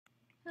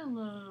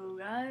Hello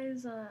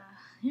guys,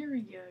 here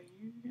we go.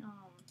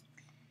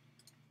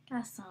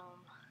 Got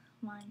some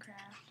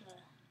Minecraft,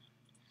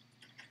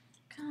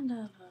 kind of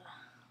a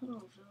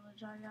little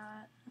village I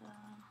got.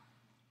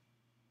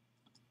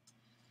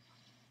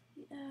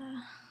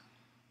 Yeah,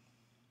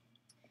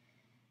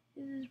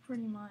 this is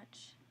pretty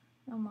much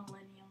a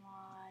Millennium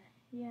mod.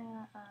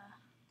 Yeah,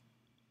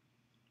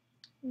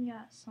 we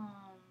got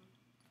some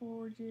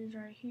forges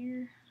right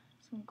here,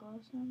 some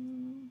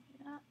glowstone.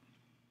 Yeah.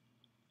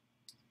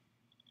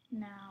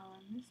 Now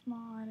in this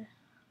mod,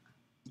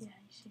 yeah,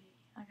 you see,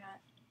 I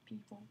got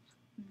people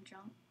and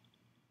junk.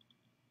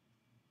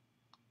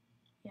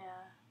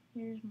 Yeah,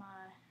 here's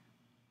my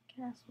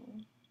castle.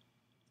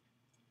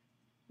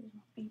 Here's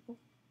my people.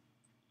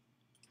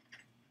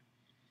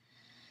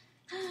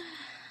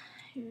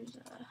 Here's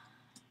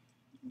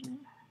yeah.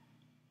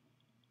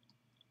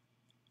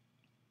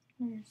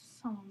 There's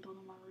someone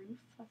building my roof.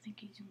 I think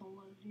he's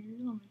below here.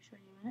 Let me show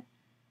you a minute.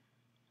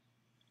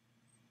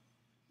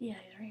 Yeah,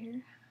 he's right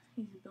here.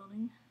 He's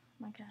building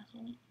my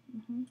castle.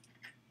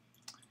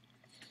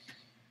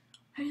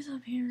 He's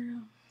up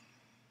here,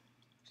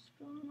 just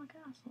building my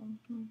castle.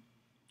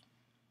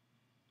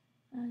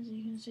 As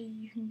you can see,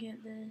 you can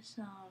get this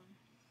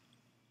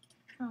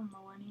from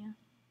Millennia.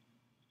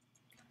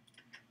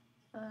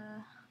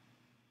 A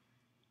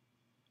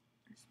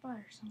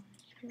spider somewhere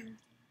here.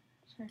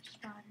 Search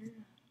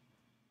spider.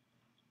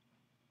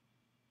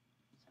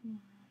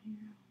 Somewhere around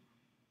here.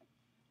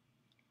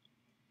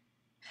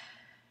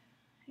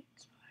 Hate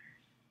spiders.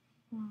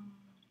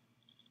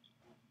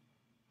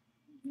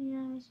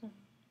 Yeah, so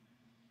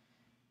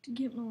to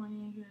get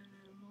Millennia, go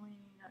to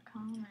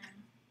millennia.com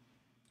and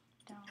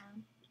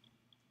download.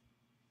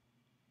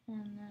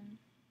 And then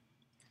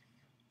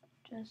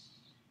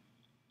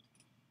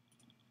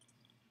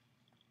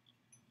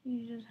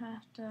you just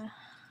have to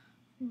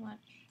pretty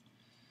much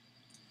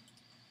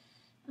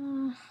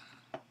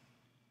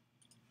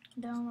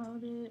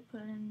download it,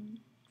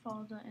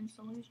 follow the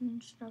installation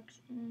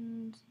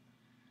instructions.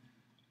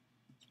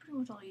 It's pretty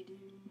much all you do,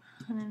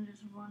 and then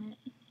just run it.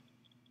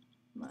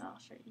 But I'll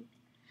show you.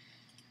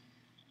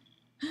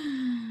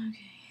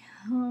 Okay,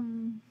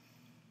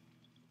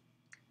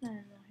 that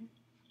is out here.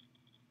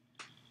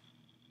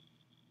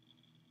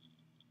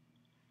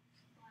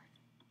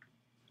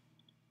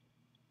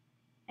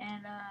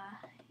 And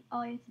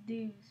all you have to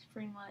do is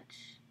pretty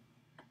much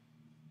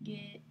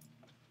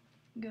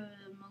go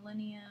to the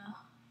Millennia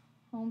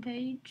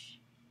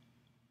homepage,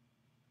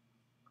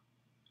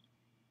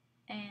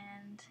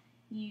 and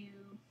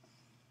you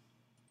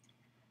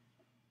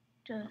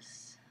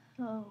just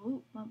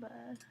my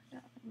bad,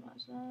 got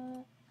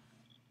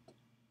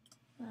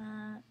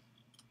that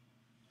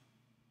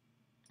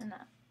and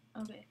that.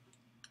 Okay,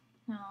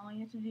 now all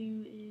you have to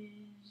do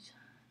is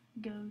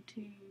go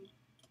to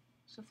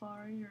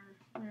Safari or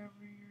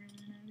wherever your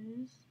internet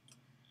is.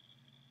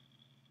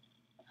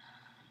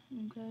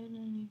 Okay,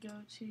 then you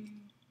go to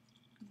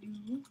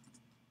Google,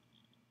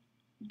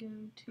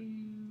 go to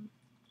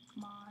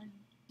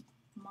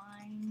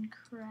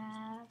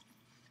Minecraft,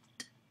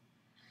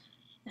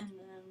 and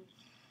then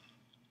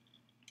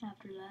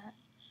after that,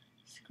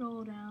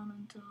 scroll down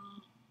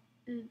until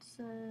it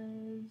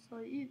says,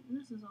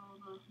 this is all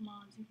the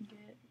mods you can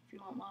get. If you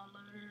want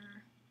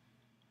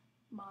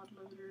mod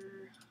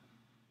loader,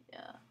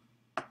 yeah.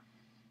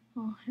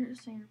 Well,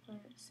 here's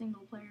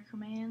single player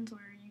commands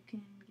where you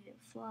can get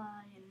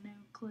fly and no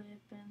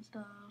clip and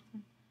stuff.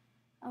 And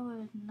I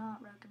would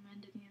not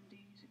recommend any of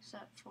these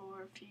except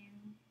for a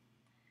few,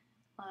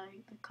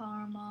 like the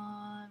car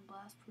mod,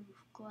 blast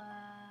proof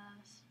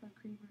glass, the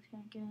creepers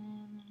can't get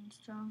in, and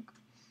junk.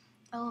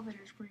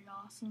 Elevator's pretty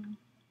awesome.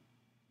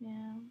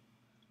 Yeah.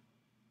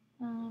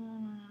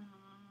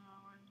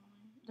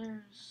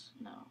 There's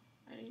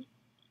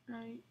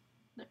right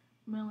there,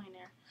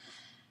 millionaire.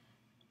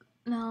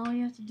 Now all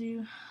you have to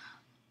do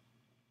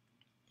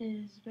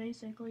is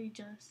basically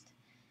just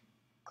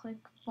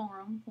click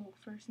forum. Well,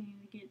 first you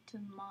need to get to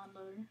the mod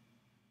loader,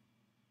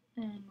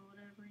 and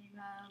whatever you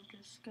have,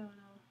 just go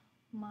to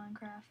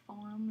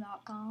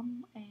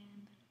minecraftforum.com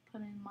and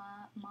put in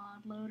my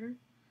mod loader,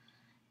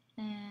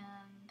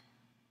 and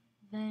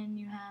then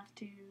you have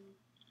to,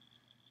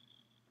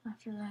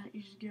 after that,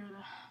 you just go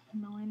to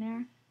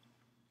millionaire,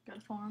 go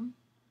to forum,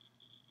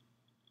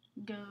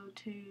 go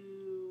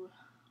to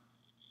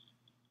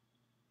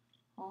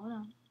all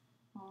the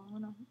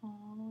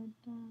way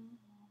down.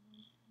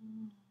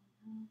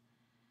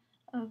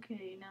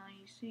 Okay, now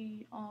you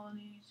see all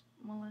these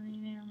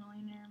millionaire.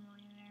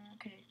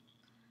 Okay,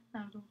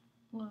 now go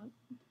look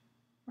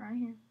right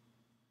here.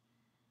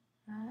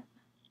 Right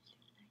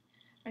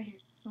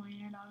here,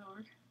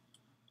 millionaire.org.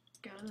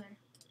 Go there.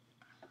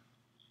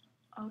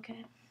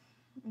 Okay,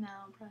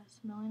 now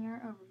press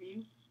millionaire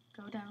overview.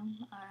 Go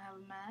down. I have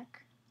a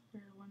Mac,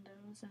 or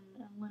Windows, and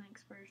a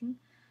Linux version.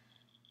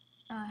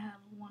 I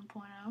have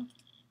 1.0,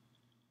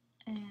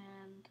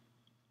 and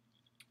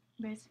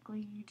basically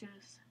you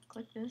just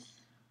click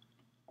this,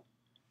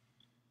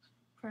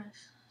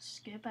 press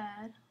skip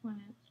ad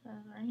when it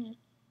says right here,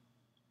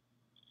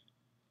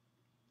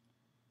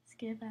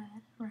 skip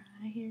ad right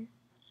here,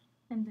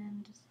 and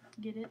then just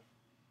get it.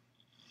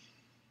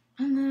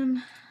 And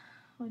then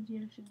what you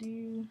have to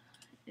do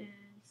is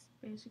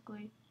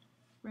basically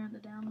run the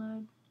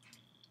download,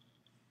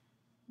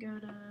 go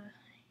to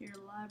your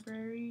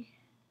library,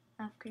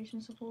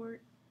 application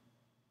support,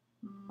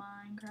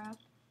 Minecraft,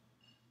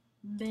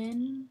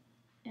 bin,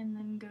 and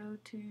then go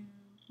to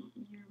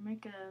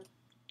make a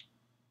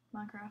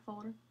Minecraft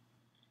folder.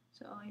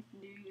 So all you have to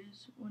do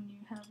is when you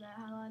have that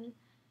highlighted,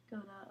 go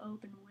to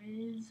open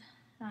Wiz,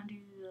 undo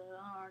the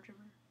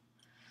Archiver,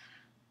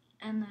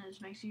 and then it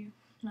just makes you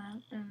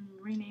that, and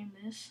rename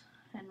this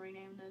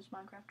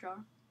Minecraft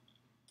jar.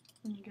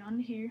 Then you go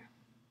into here, you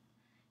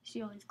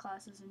see all these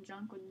classes and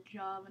junk with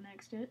Java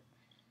next to it,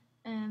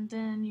 and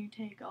then you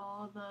take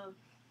all the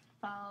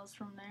files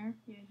from there.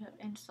 You have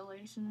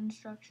installation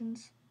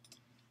instructions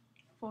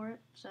for it,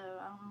 so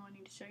I don't really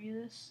need to show you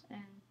this,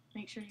 and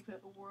make sure you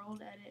put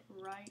world edit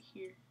right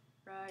here,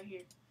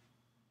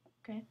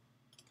 okay?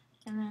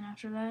 And then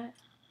after that,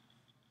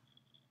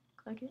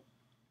 click it.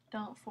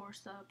 Don't force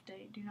the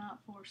update, do not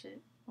force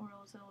it, or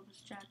else it'll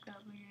just jack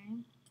up the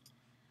game.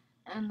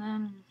 And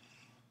then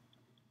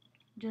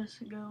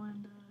just go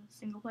into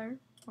single player,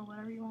 or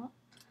whatever you want.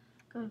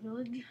 Go to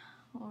village,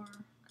 or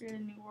create a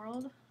new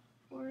world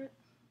for it.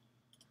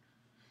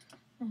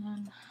 And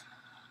then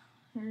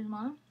here's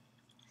mine.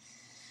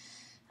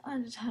 I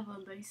just have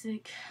a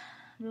basic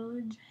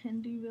village,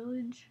 Hindu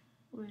village,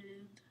 with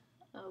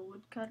a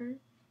woodcutter,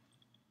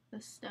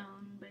 the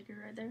stone baker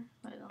right there.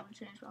 Wait, let me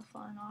change my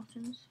flying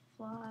options.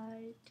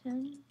 Fly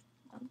 10.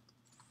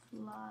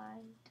 Fly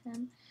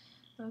 10.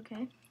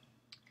 Okay.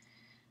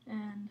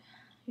 And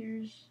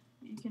here's,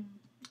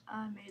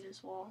 I made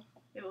this wall.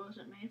 It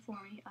wasn't made for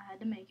me. I had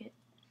to make it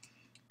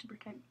to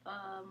protect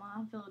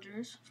my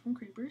villagers from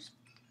creepers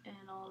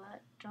and all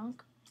that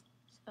junk.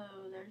 So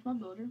there's my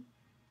builder.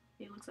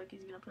 He looks like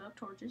he's gonna put up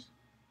torches.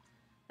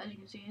 As you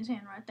can see in his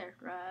hand right there.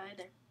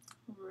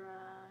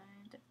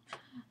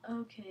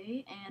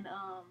 Okay, and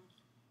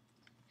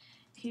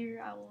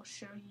here I will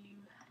show you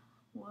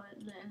what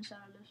the inside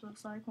of this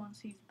looks like once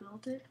he's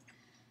built it.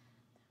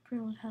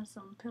 Pretty much has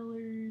some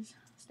pillars,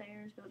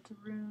 stairs, go to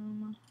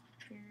room.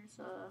 Here's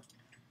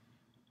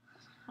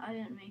I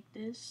didn't make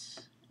this.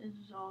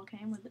 This all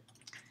came with it.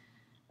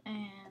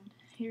 And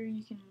here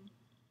you can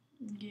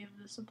give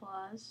the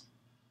supplies,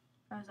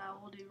 as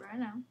I will do right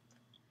now.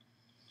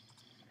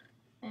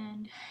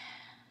 And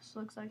this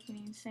looks like you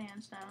need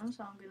sandstone,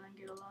 so I'm gonna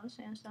get a lot of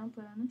sandstone,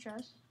 put it in the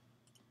chest.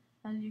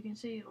 As you can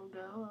see, it'll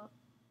go up.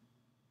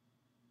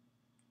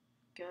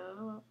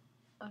 Go up.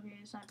 Okay,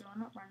 it's not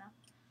going up right now.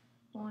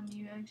 When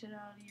you exit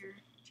out of your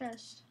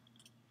chest,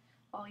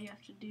 all you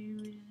have to do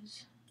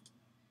is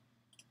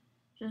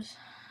just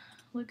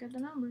look at the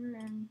number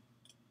and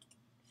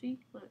see.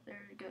 Look,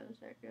 there it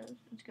goes,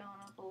 It's going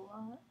up a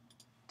lot.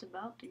 It's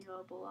about to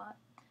go up a lot.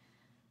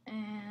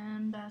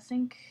 And I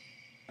think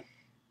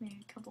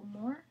maybe a couple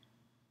more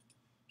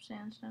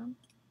sandstone.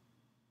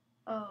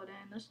 Oh,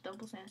 dang, this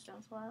double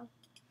sandstone slab.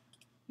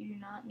 You do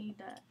not need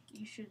that.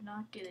 You should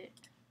not get it.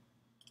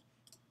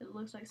 It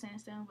looks like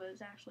sandstone, but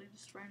it's actually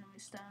just randomly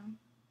stone.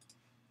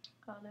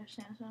 Oh, there's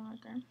sandstone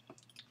right there.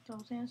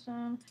 Double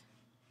sandstone,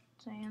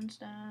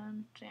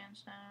 sandstone,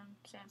 sandstone,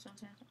 sandstone,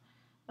 sandstone.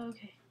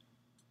 Okay.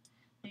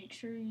 Make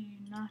sure you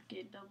not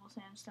get double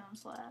sandstone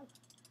slab.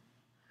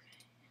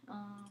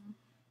 Okay.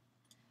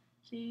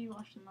 See,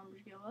 watch the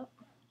numbers go up.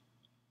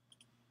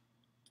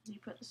 You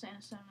put the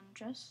sandstone in the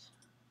chest.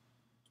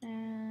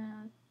 And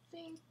I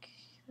think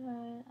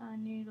that I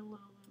need a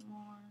little bit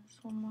more.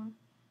 Just one more.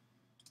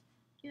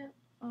 Yep.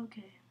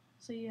 Okay.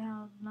 See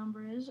how the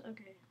number is?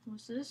 Okay.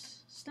 What's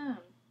this? Stone.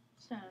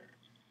 Stone.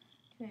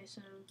 Okay,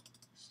 so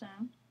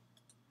stone.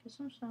 Get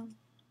some stone.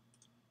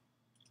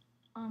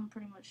 I'm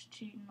pretty much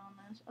cheating on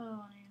this.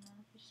 Oh, I need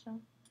another piece of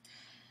stone.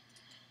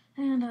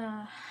 And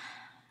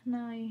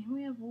now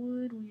we have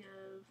wood.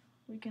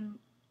 We can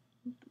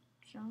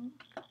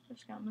junk.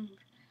 Just got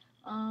moved.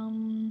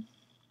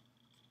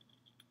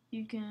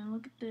 You can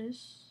look at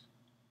this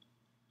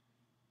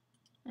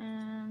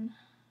and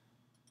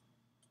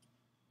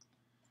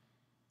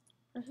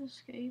press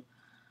escape.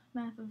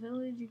 Map of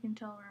village. You can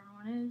tell where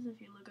everyone is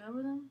if you look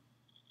over them.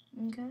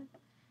 Okay,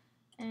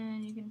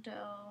 and you can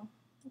tell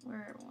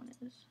where everyone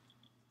is.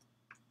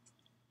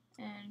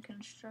 And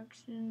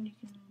construction, you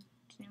can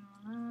zoom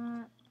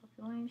on that,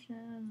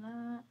 population,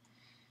 that,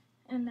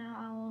 and now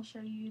I will show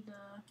you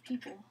the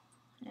people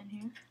in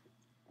here.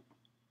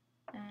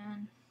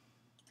 And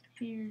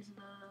here's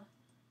the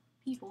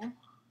people.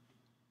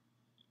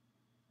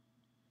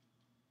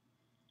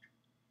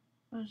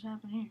 What just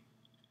happened here?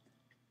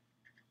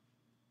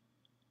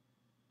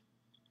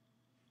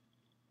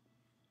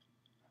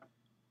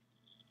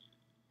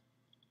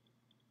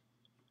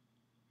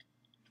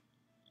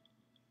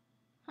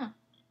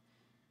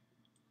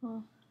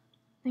 Well,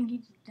 I think he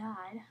just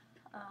died.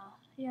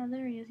 Yeah,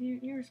 there he is. He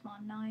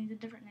respawned. Now he's a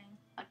different name.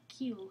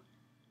 Akil.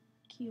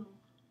 Akil.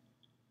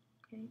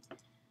 Okay.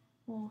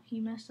 Well, he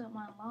messed up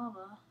my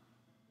lava.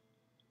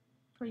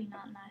 Pretty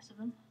not nice of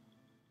him.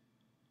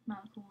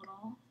 Not cool at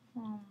all.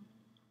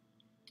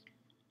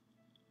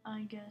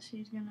 I guess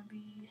he's gonna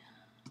be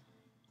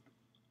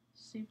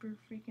super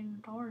freaking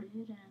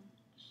retarded and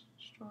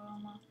destroy all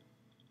my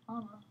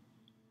lava.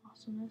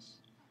 Awesomeness.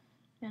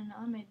 And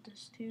I made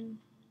this too.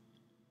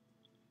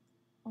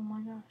 Oh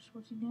my gosh,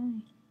 what's he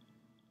doing?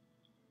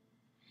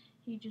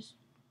 He just,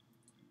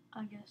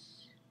 I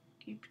guess,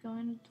 keeps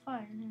going with the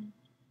fire and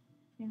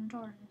being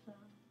retarded, so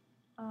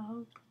I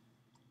hope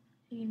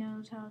he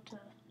knows how to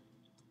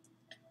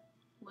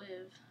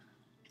live.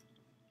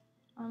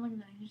 Oh, look at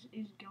that,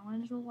 he's going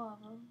into the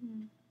lava.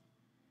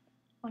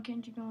 Why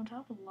can't you go on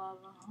top of the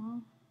lava, huh?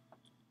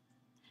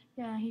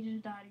 Yeah, he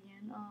just died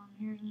again.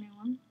 Here's a new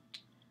one.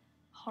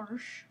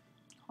 Harsh.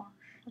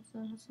 That's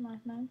a nice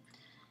name.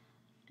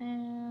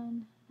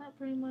 And that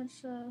pretty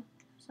much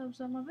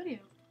sums up my video.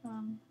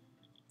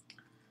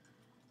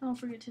 Don't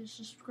forget to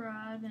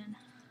subscribe and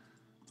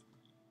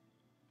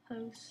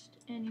post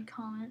any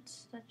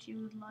comments that you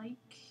would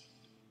like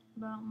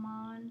about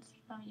mods,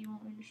 how you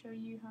want me to show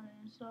you how to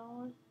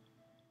install it,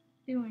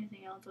 do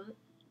anything else with it.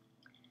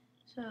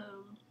 So,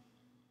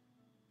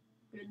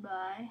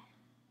 goodbye,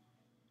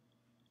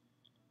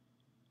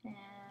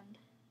 and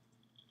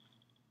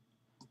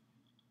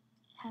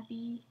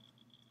happy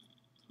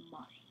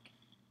modding.